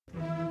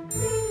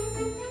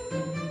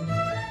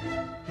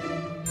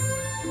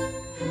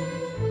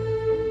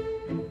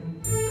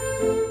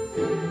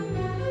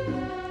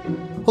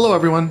Hello,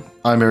 everyone.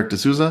 I'm Eric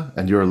D'Souza,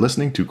 and you're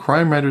listening to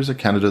Crime Writers of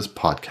Canada's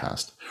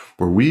podcast,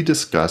 where we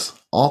discuss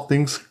all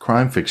things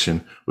crime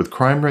fiction with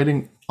crime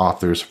writing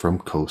authors from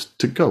coast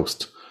to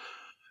coast.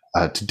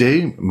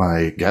 Today,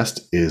 my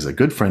guest is a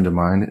good friend of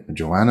mine,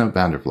 Joanna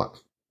Vander.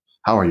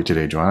 How are you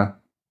today, Joanna?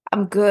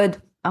 I'm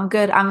good.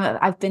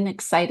 I've been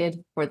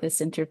excited for this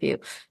interview.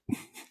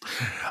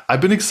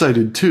 I've been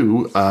excited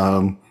too,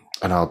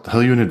 and I'll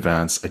tell you in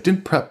advance, I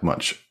didn't prep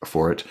much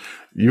for it.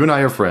 You and I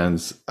are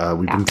friends.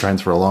 We've been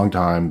friends for a long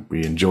time.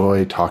 We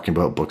enjoy talking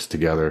about books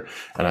together,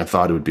 and I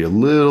thought it would be a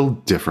little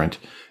different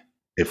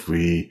if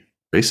we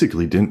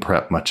basically didn't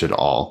prep much at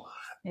all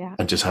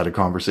and just had a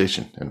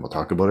conversation, and we'll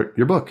talk about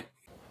your book.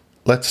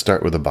 Let's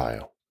start with a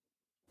bio.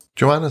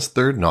 Joanna's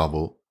third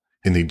novel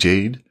in the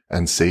Jade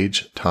and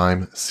Sage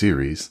Time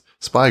series,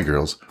 Spy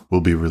Girls,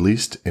 will be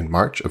released in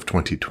March of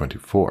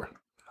 2024.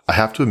 I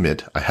have to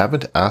admit, I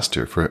haven't asked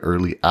her for an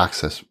early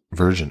access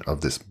version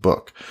of this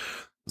book,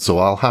 so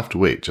I'll have to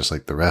wait just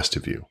like the rest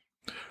of you.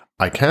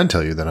 I can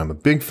tell you that I'm a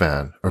big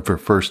fan of her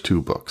first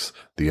two books.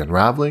 The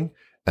Unraveling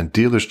and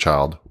Dealer's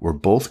Child were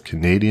both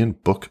Canadian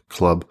Book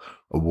Club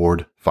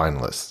Award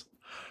finalists.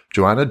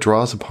 Joanna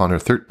draws upon her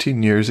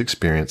 13 years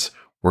experience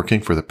working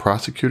for the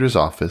prosecutor's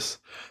office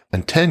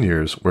and 10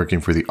 years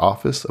working for the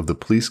Office of the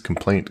Police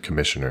Complaint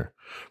Commissioner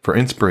for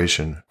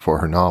inspiration for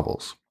her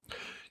novels.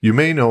 You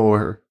may know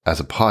her as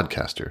a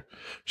podcaster.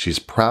 She's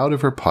proud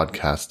of her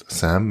podcast,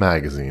 Sam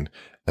Magazine,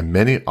 and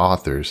many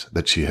authors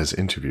that she has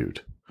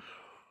interviewed.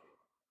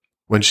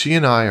 When she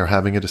and I are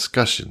having a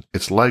discussion,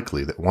 it's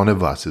likely that one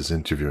of us is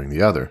interviewing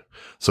the other.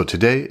 So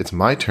today, it's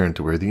my turn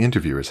to wear the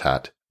interviewer's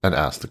hat and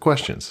ask the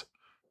questions.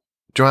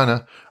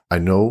 Joanna, I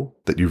know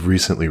that you've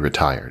recently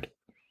retired.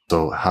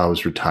 So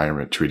how's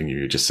retirement treating you?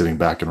 You're just sitting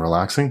back and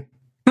relaxing?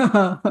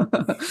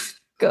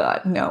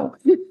 God, no.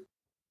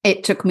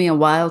 It took me a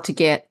while to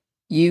get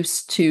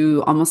used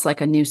to almost like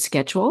a new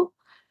schedule,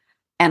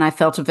 and I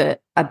felt a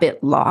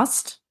bit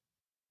lost.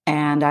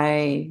 And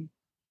I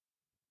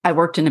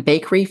worked in a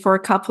bakery for a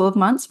couple of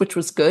months, which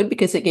was good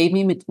because it gave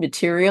me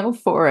material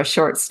for a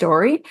short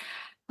story.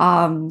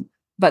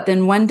 But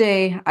then one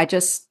day I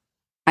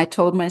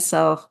told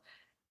myself,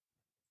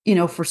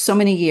 for so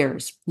many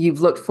years,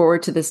 you've looked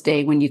forward to this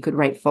day when you could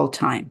write full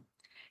time.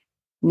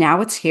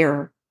 Now it's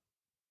here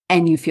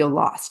and you feel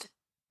lost.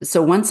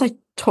 So once I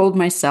told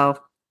myself,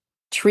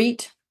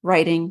 treat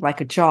writing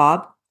like a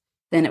job,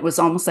 then it was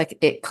almost like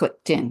it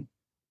clicked in.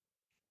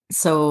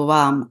 So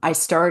I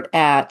start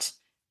at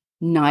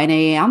 9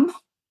 a.m.,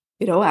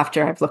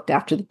 after I've looked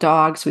after the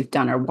dogs, we've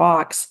done our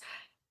walks.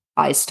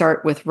 I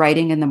start with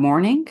writing in the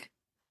morning,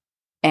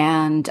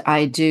 and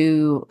I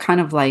do kind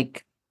of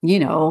like,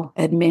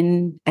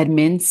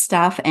 admin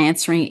stuff,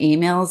 answering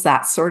emails,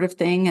 that sort of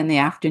thing in the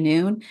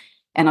afternoon.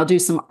 And I'll do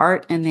some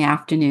art in the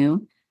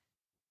afternoon.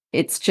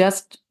 It's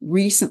just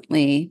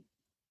recently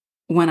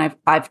when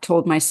I've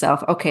told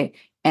myself, okay,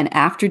 and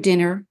after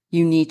dinner,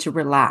 you need to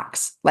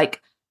relax.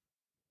 Like,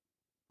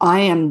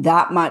 I am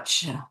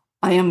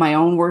my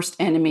own worst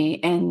enemy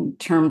in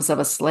terms of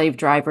a slave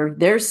driver.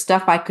 There's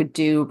stuff I could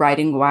do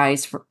writing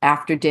wise for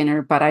after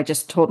dinner, but I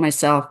just told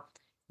myself,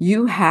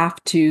 you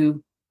have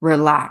to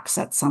relax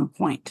at some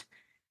point,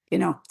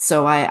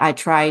 So I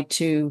tried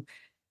to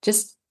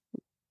just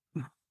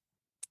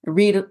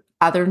read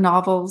other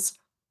novels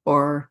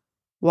or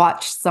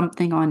watch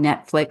something on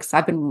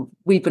Netflix.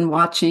 We've been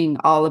watching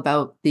all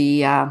about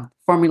the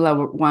Formula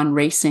One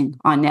racing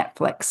on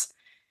Netflix.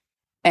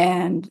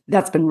 And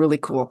that's been really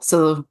cool.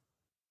 So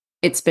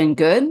it's been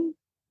good,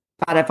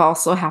 but I've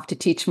also have to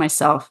teach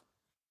myself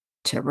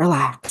to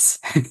relax.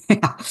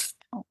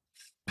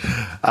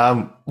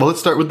 Well, let's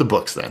start with the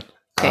books then.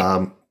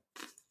 Okay.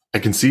 I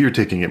can see you're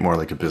taking it more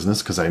like a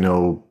business because I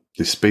know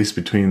the space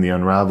between The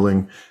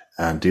Unraveling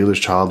and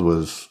Dealer's Child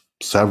was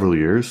several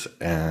years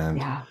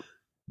and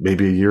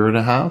maybe a year and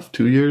a half,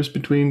 2 years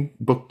between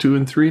book 2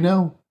 and 3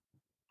 now.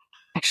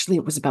 Actually,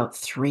 it was about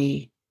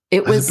 3.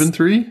 Has it been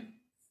 3?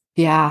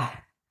 Yeah.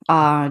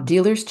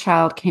 Dealer's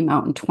Child came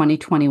out in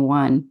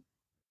 2021.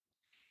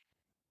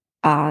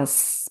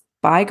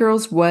 Spy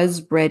Girls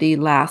was ready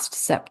last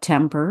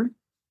September,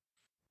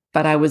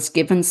 but I was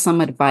given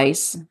some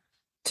advice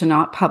to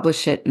not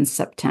publish it in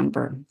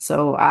September.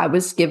 So I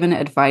was given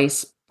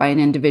advice by an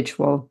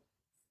individual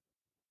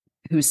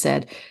who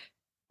said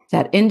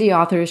that indie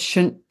authors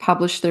shouldn't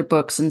publish their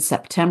books in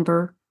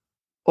September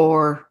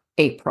or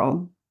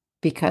April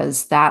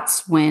because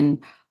that's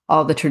when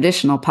all the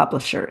traditional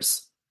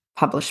publishers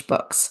publish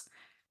books.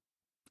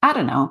 I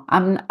don't know.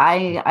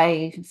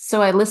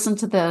 So I listened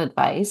to the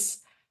advice.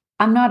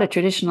 I'm not a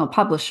traditional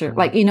publisher,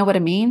 like, you know what I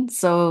mean?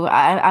 So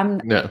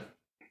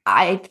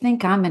I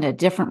think I'm in a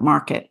different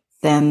market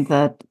than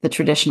the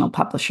traditional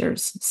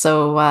publishers.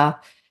 So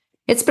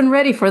it's been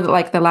ready for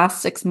the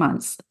last 6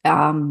 months.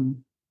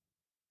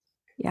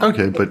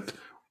 Okay, but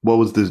what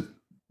was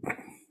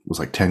was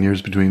like 10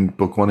 years between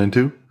book 1 and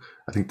 2?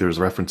 I think there's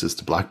references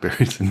to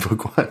blackberries in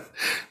book 1.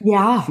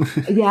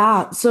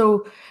 Yeah.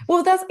 So,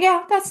 well, that's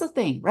the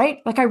thing, right?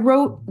 Like I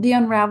wrote The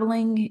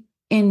Unraveling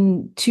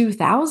in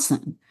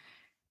 2000,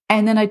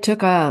 and then I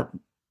took a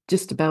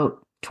just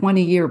about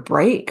 20-year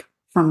break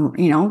from,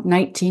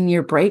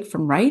 19-year break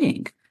from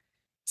writing.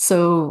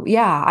 So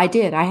yeah, I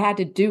did. I had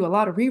to do a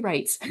lot of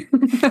rewrites.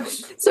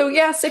 So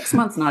yeah, 6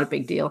 months, not a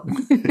big deal.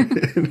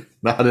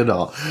 Not at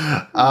all.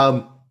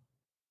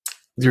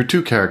 Your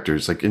two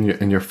characters, like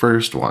in your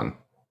first one,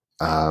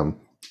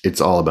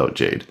 it's all about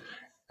Jade.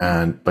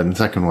 But in the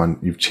second one,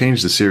 you've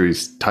changed the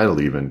series title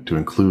even to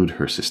include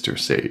her sister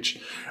Sage.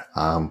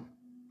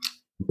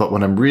 But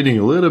when I'm reading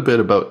a little bit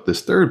about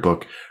this third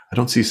book, I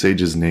don't see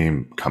Sage's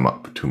name come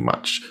up too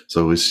much.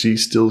 So is she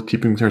still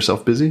keeping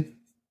herself busy?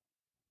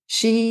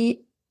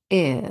 She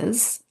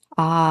is,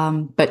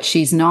 but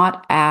she's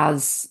not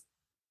as,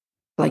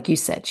 like you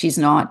said, she's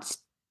not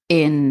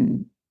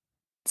in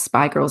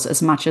Spy Girls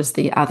as much as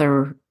the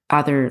other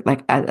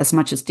like as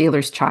much as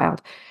Dealer's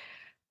Child.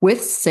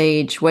 With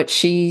Sage, what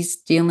she's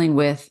dealing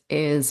with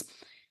is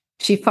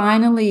she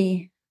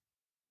finally,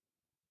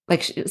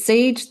 like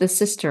Sage, the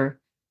sister,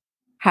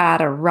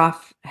 has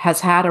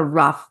had a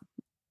rough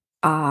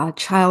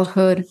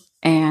childhood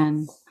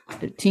and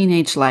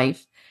teenage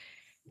life.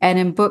 And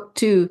in book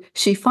 2,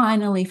 she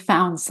finally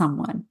found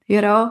someone,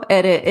 and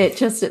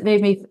it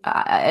made me,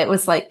 it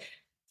was like,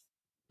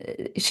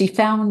 she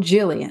found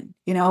Jillian,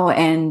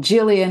 and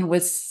Jillian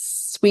was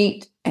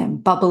sweet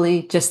and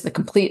bubbly, just the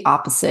complete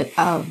opposite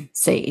of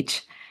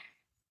Sage.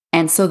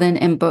 And so then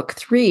in book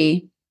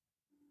 3,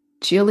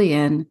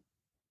 Jillian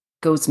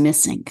goes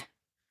missing.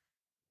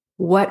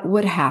 What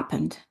would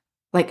happen?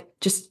 Like,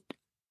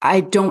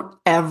 I don't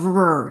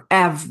ever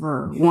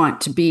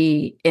want to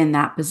be in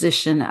that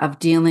position of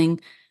dealing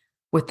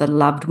with a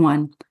loved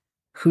one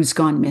who's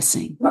gone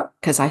missing.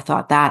 Because I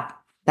thought that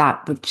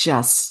would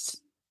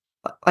just,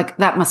 like,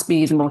 that must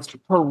be the most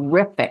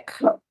horrific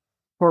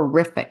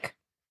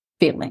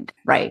feeling,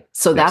 right?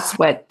 So Yes. that's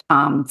what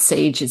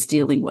Sage is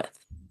dealing with.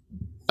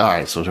 All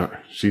right, so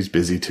she's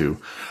busy too.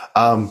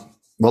 Well,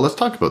 let's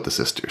talk about the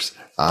sisters.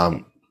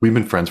 We've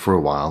been friends for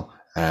a while,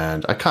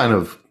 and I kind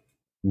of,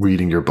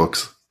 reading your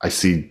books, I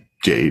see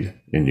Jade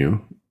in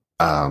you.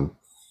 I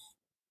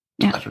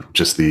don't know,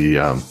 just the,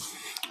 I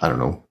don't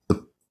know,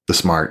 the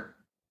smart,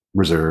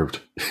 reserved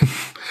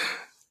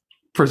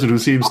person who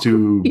seems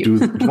to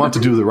want to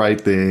do the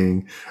right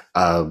thing.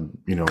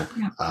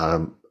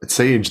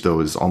 Sage,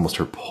 though, is almost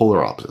her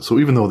polar opposite. So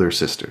even though they're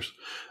sisters,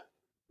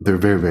 they're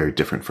very, very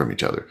different from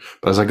each other.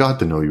 But as I got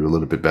to know you a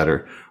little bit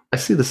better, I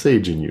see the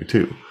Sage in you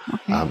too.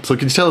 Okay. So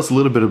can you tell us a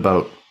little bit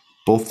about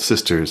both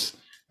sisters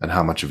and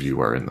how much of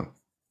you are in them?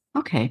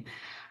 Okay.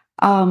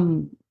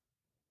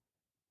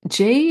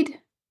 Jade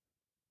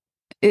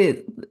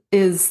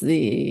is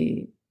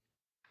the,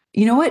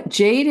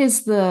 Jade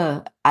is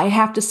I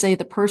have to say,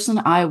 the person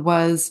I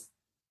was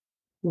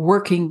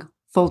working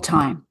full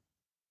time,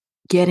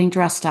 getting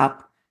dressed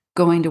up,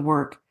 going to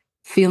work,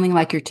 feeling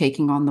like you're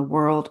taking on the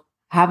world,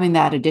 having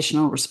that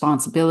additional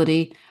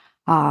responsibility,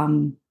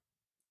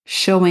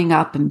 showing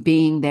up and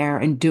being there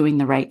and doing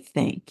the right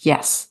thing.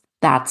 Yes,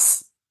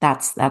 that's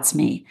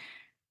me.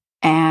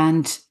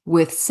 And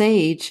with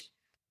Sage,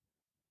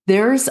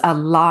 there's a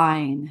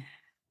line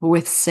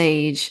with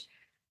Sage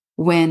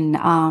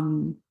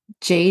when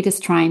Jade is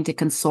trying to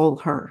console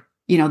her.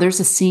 There's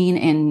a scene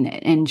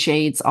in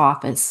Jade's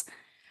office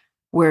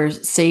where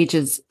Sage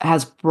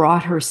has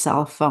brought her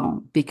cell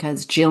phone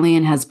because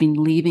Jillian has been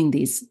leaving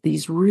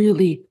these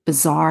really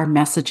bizarre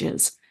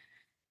messages.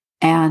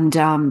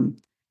 And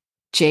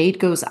Jade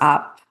goes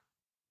up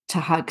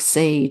to hug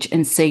Sage,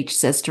 and Sage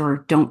says to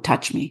her, "Don't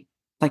touch me.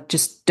 Like,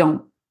 just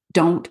don't,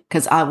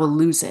 because I will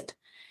lose it."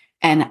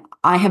 And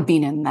I have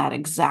been in that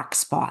exact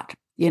spot,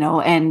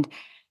 and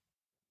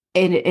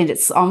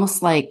it's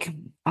almost like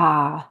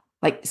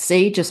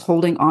Sage is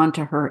holding on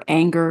to her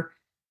anger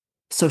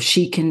so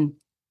she can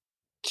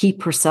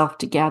keep herself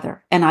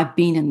together. And I've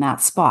been in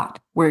that spot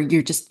where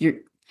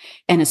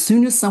and as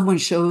soon as someone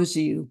shows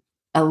you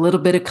a little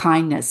bit of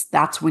kindness,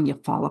 that's when you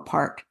fall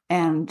apart.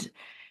 And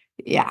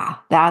yeah,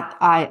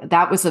 I've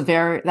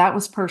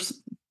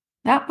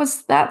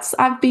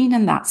been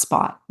in that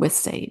spot with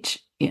Sage,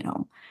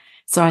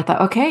 So I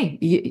thought,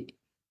 okay,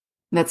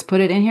 let's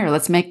put it in here.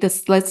 Let's make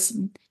this,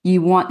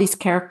 you want these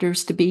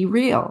characters to be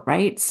real,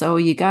 right? So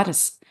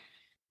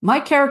my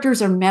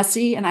characters are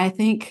messy, and I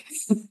think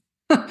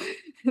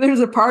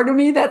there's a part of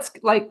me that's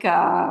like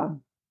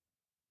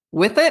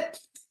with it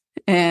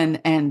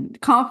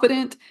and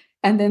confident,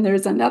 and then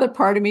there's another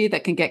part of me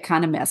that can get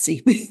kind of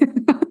messy.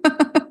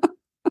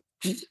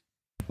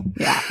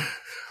 Yeah.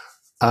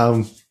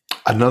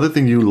 Another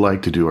thing you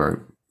like to do,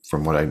 or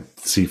from what I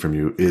see from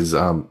you, is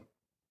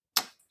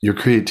your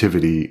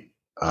creativity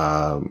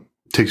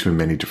takes you in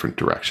many different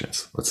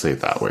directions. Let's say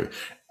it that way.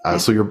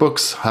 So your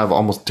books have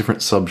almost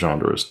different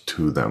subgenres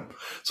to them.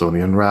 So in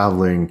the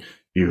Unraveling,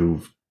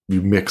 you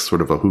mix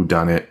sort of a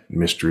whodunit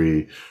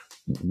mystery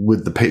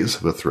with the pace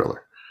of a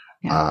thriller.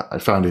 Yeah. I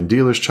found in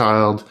Dealer's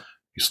Child,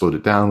 you slowed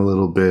it down a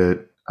little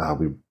bit.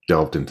 We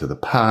delved into the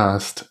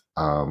past.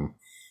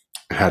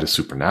 It had a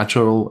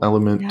supernatural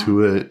element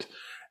to it.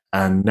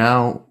 And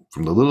now,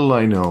 from the little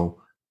I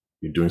know,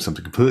 you're doing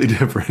something completely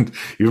different,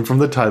 even from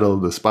the title,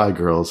 The Spy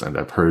Girls, and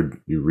I've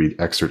heard you read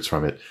excerpts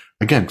from it.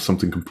 Again,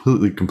 something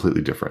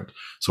completely different.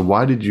 So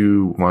why did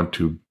you want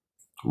to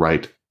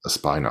write a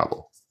spy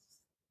novel?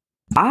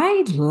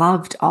 I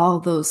loved all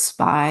those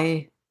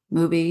spy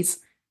movies,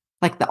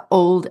 like the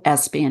old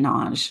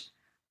espionage,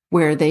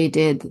 where they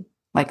did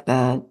like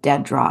the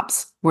dead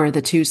drops, where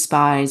the two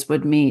spies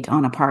would meet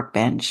on a park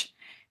bench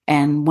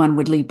and one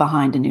would leave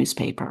behind a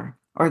newspaper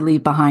or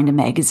leave behind a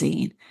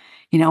magazine,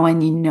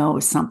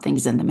 and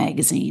something's in the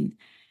magazine.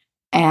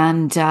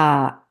 And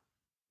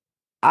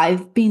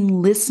I've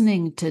been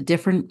listening to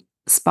different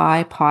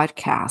spy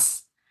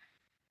podcasts.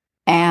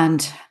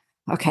 And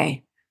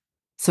okay,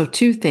 so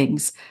two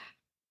things.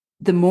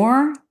 The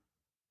more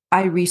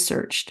I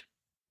researched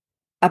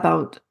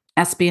about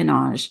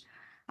espionage,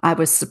 I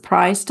was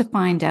surprised to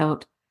find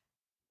out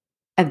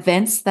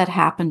events that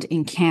happened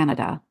in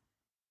Canada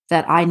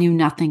that I knew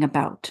nothing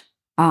about.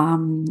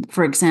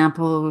 For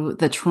example,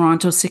 the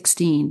Toronto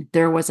 16,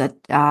 there was a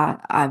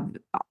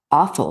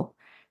awful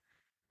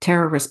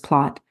terrorist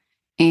plot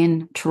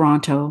in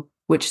Toronto,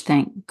 which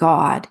thank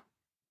God,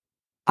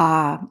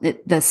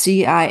 the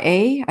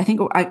CIA, I think,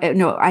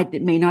 no,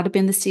 it may not have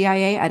been the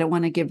CIA. I don't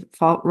want to give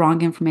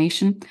wrong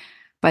information,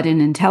 but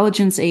an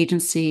intelligence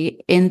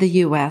agency in the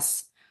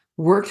US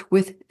worked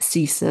with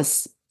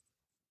CSIS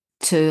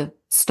to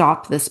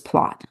stop this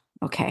plot.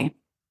 Okay.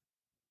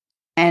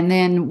 And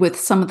then with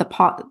some of the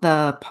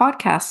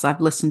podcasts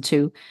I've listened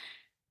to,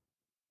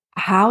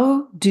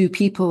 how do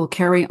people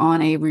carry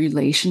on a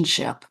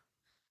relationship?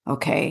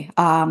 Okay.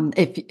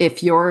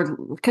 If you're,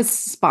 because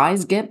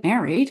spies get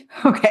married,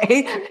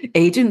 okay,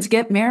 agents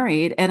get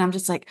married, and I'm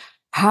just like,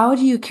 how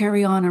do you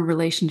carry on a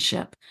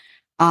relationship?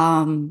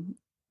 One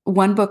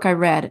book I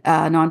read,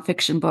 a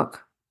nonfiction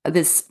book,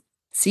 this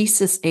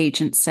CSIS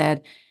agent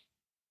said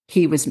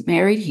he was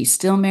married, he's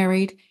still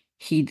married,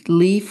 he'd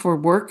leave for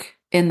work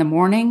in the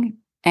morning,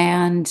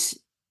 and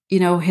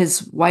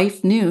his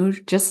wife knew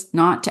just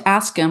not to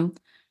ask him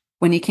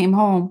when he came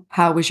home,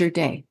 how was your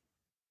day?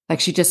 Like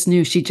she just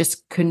knew, she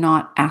just could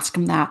not ask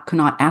him that, could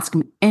not ask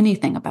him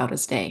anything about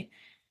his day.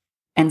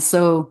 And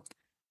so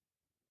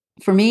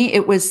for me,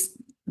 it was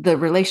the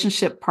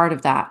relationship part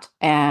of that.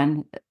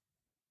 And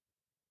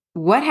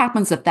what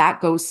happens if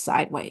that goes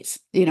sideways?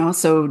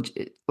 So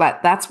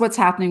that's what's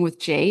happening with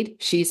Jade.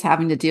 She's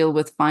having to deal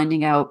with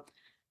finding out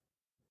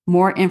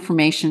more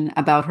information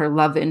about her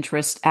love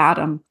interest,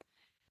 Adam,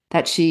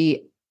 that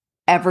she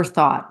ever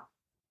thought,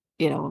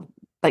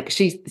 like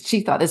she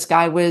thought this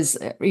guy was,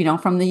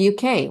 from the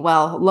UK.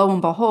 Well, lo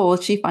and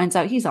behold, she finds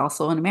out he's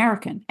also an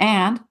American,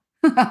 and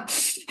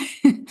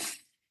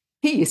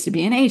he used to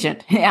be an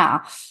agent. Yeah.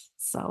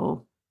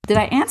 So did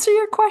I answer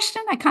your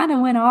question? I kind of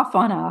went off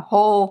on a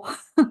whole.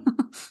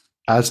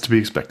 As to be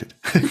expected.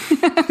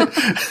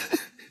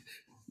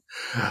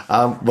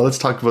 Well, let's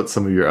talk about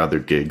some of your other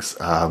gigs.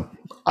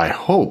 I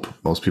hope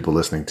most people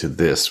listening to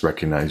this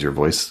recognize your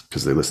voice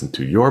because they listen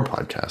to your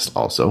podcast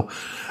also.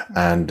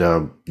 And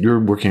you're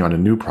working on a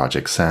new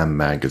project, Sam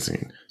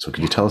Magazine. So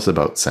could you tell us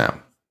about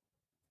Sam?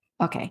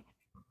 Okay.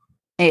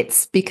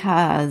 It's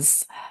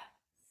because,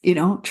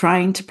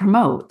 trying to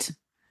promote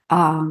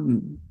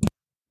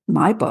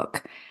my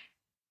book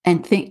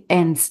and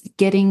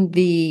getting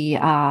the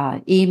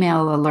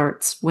email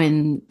alerts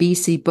when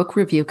BC Book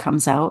Review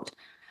comes out.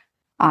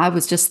 I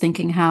was just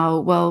thinking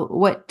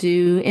what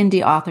do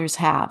indie authors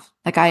have?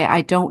 Like,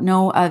 I don't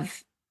know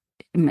of,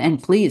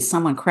 and please,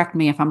 someone correct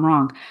me if I'm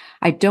wrong.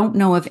 I don't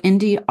know of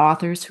indie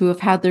authors who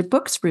have had their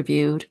books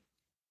reviewed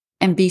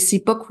in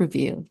BC Book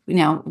Review.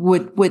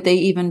 Would they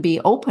even be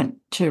open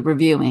to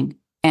reviewing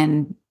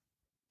and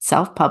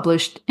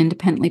self-published,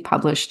 independently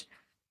published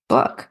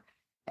book?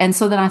 And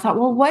so then I thought,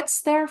 well,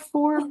 what's there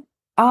for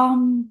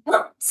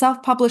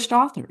self-published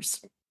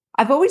authors?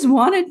 I've always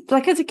wanted,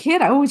 like as a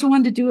kid, I always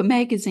wanted to do a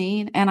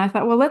magazine. And I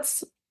thought, well,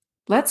 let's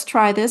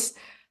try this.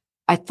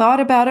 I thought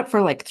about it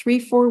for like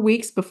 3-4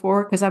 weeks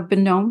before, because I've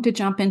been known to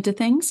jump into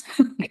things.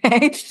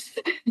 Okay.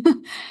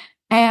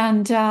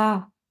 And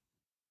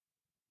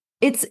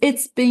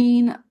it's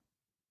been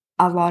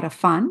a lot of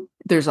fun.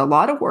 There's a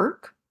lot of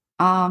work.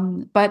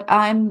 But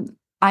I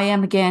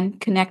am again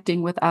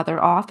connecting with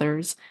other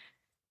authors.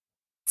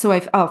 So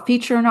I'll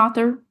feature an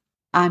author.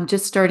 I'm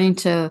just starting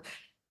to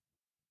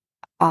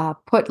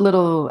put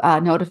little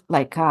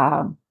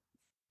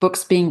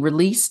books being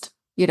released.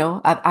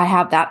 I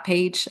have that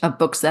page of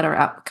books that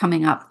are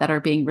coming up that are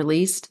being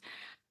released,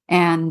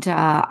 and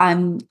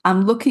I'm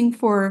looking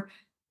for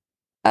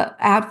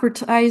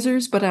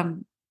advertisers, but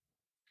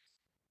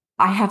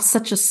I have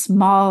such a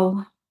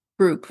small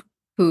group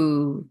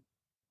who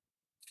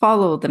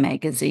follow the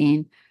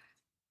magazine.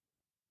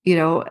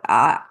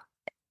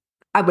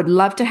 I would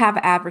love to have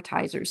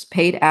advertisers,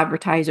 paid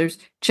advertisers,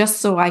 just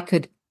so I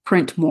could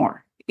print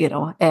more.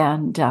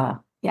 And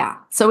yeah,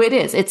 so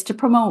it's to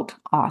promote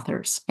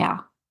authors.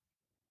 Yeah.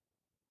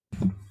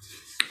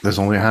 There's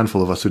only a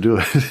handful of us who do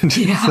it.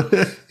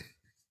 Yeah.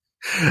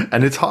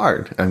 And it's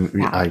hard. And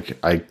Yeah.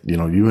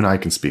 you and I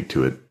can speak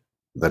to it,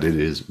 that it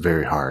is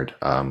very hard.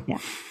 Yeah.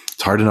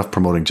 It's hard enough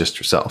promoting just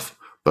yourself,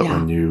 But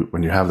Yeah.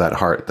 when you have that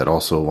heart that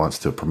also wants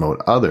to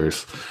promote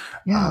others,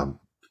 Yeah.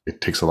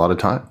 it takes a lot of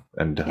time.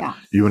 And Yeah.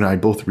 you and I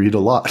both read a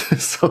lot,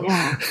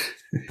 Yeah.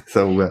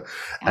 Yeah.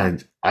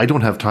 and I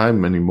don't have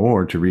time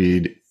anymore to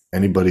read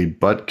anybody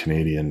but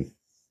Canadian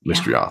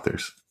mystery Yeah.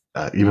 authors.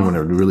 Even when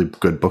Yeah. a really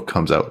good book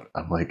comes out,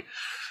 I'm like,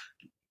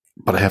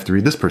 but I have to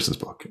read this person's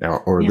book,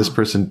 or this Yeah.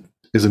 person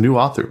is a new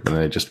author, and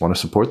I just want to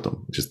support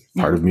them. Just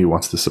part Yeah. of me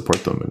wants to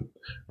support them and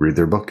read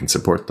their book and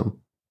support them.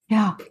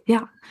 Yeah.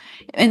 Yeah.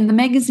 And the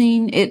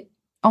magazine, it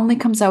only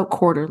comes out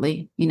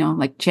quarterly,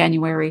 like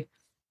January,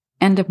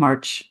 end of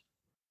March,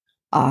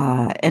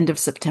 end of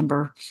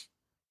September.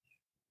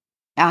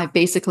 I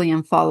basically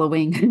am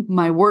following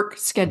my work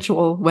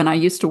schedule when I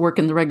used to work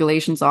in the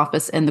regulations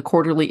office and the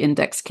quarterly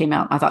index came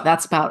out. I thought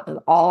that's about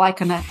all I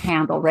can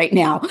handle right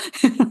now.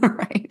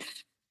 Right.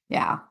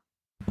 Yeah.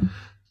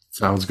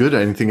 Sounds good.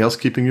 Anything else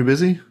keeping you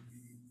busy?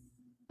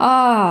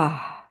 My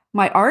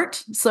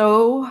art.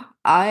 So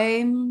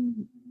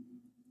I'm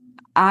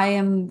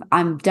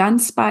done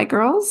Spy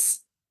Girls.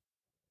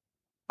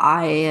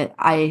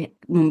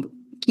 I'm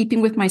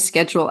keeping with my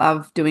schedule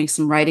of doing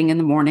some writing in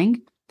the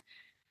morning.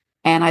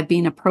 And I've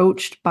been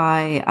approached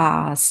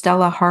by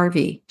Stella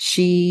Harvey.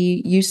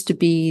 She used to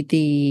be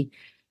the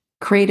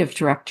creative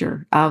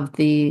director of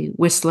the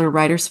Whistler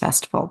Writers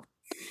Festival.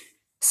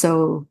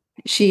 So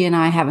she and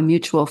I have a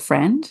mutual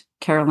friend,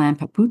 Caroline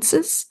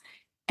Papoutsis,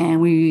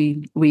 and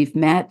we've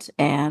met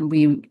and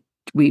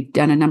we've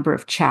done a number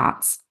of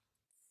chats.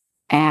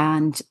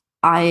 And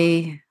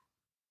I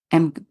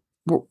am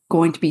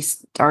going to be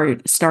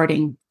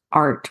starting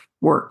art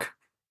work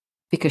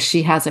because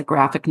she has a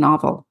graphic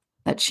novel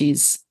that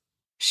she's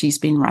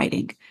been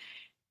writing,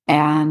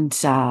 and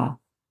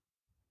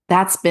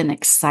that's been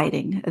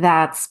exciting.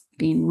 That's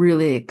been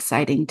really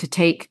exciting to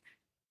take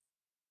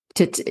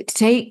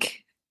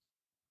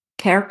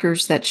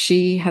characters that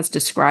she has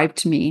described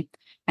to me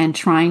and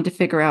trying to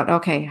figure out,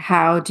 okay,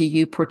 how do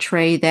you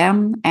portray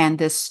them and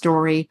this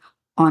story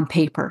on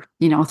paper,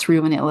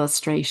 through an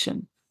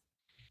illustration.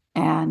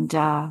 And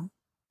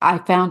I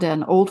found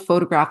an old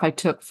photograph I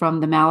took from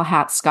the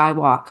Malahat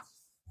Skywalk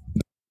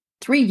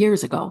 3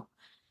 years ago.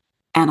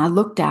 And I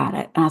looked at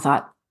it and I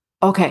thought,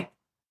 okay,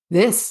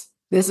 this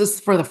is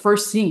for the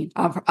first scene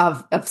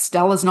of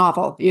Stella's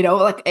novel,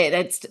 like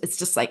it's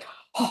just like,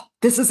 oh,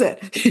 this is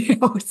it.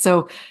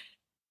 So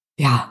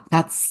yeah,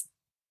 that's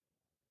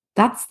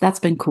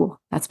been cool.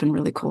 That's been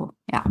really cool.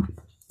 Yeah.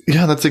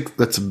 Yeah,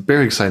 that's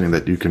very exciting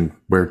that you can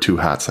wear two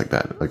hats like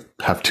that, like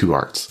have two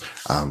arts.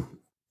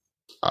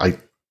 I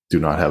do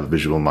not have a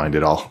visual mind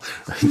at all.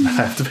 I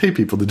have to pay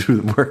people to do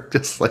the work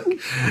just like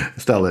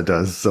Stella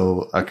does.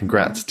 So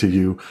congrats to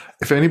you.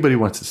 If anybody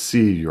wants to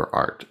see your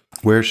art,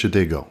 where should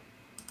they go?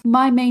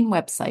 My main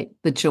website,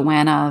 the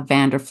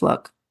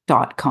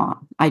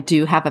JoannaVanderVlugt.com. I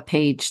do have a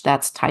page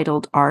that's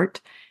titled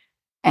art.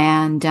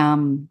 And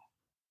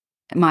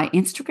my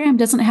Instagram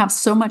doesn't have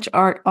so much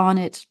art on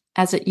it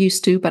as it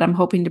used to, but I'm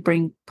hoping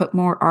to put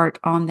more art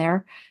on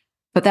there.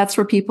 But that's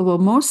where people will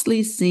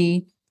mostly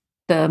see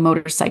the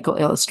motorcycle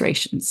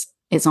illustrations,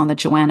 is on the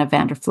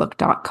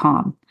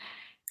JoannaVanderVlugt.com.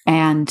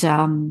 And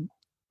some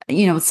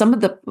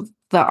of the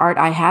art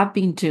I have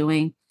been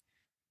doing,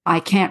 I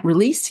can't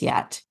release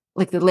yet.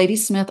 Like the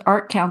Ladysmith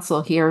Art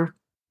Council here,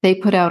 they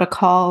put out a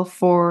call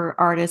for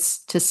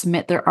artists to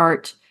submit their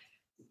art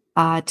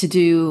to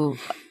do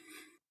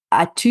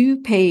a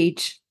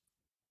 2-page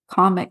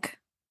comic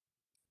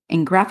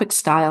in graphic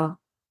style,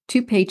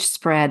 2-page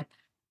spread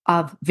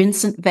of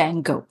Vincent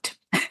van Gogh.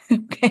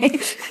 Okay.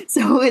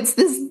 So it's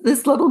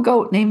this little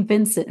goat named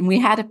Vincent, and we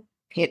had to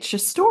pitch a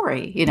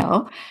story,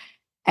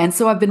 And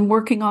so I've been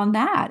working on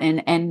that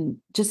and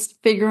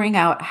just figuring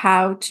out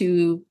how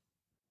to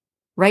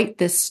write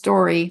this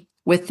story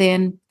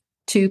within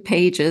 2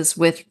 pages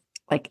with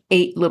like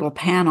 8 little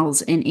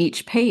panels in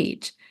each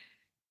page.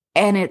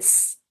 And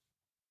it's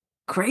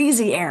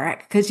crazy,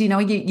 Eric, because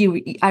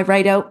I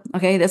write out,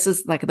 okay, this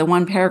is like the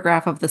 1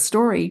 paragraph of the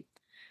story,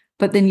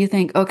 but then you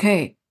think,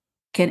 okay,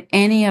 can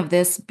any of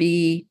this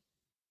be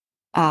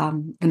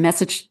the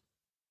message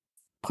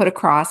put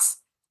across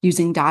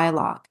using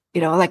dialogue?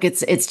 Like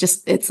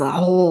it's a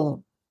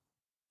whole.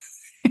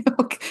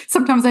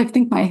 Sometimes I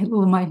think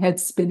my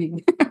head's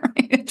spinning.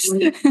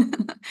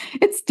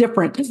 It's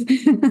different.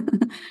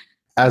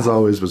 As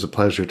always, it was a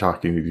pleasure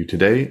talking with you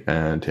today,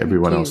 and to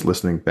everyone else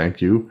listening,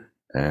 thank you.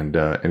 And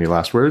any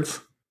last words?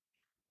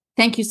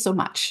 Thank you so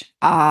much.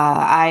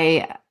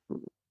 I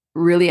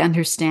really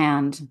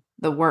understand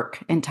the work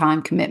and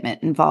time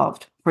commitment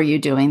involved for you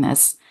doing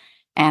this,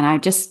 and I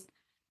just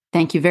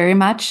thank you very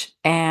much.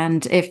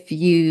 And if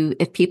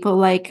people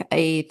like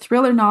a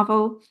thriller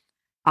novel,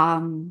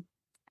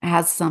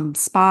 has some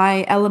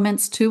spy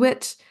elements to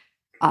it,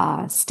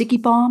 sticky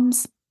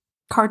bombs,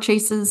 car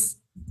chases,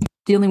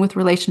 dealing with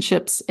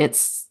relationships,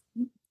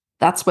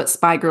 that's what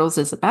Spy Girls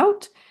is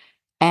about.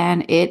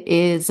 And it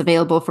is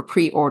available for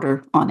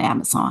pre-order on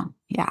Amazon.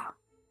 Yeah.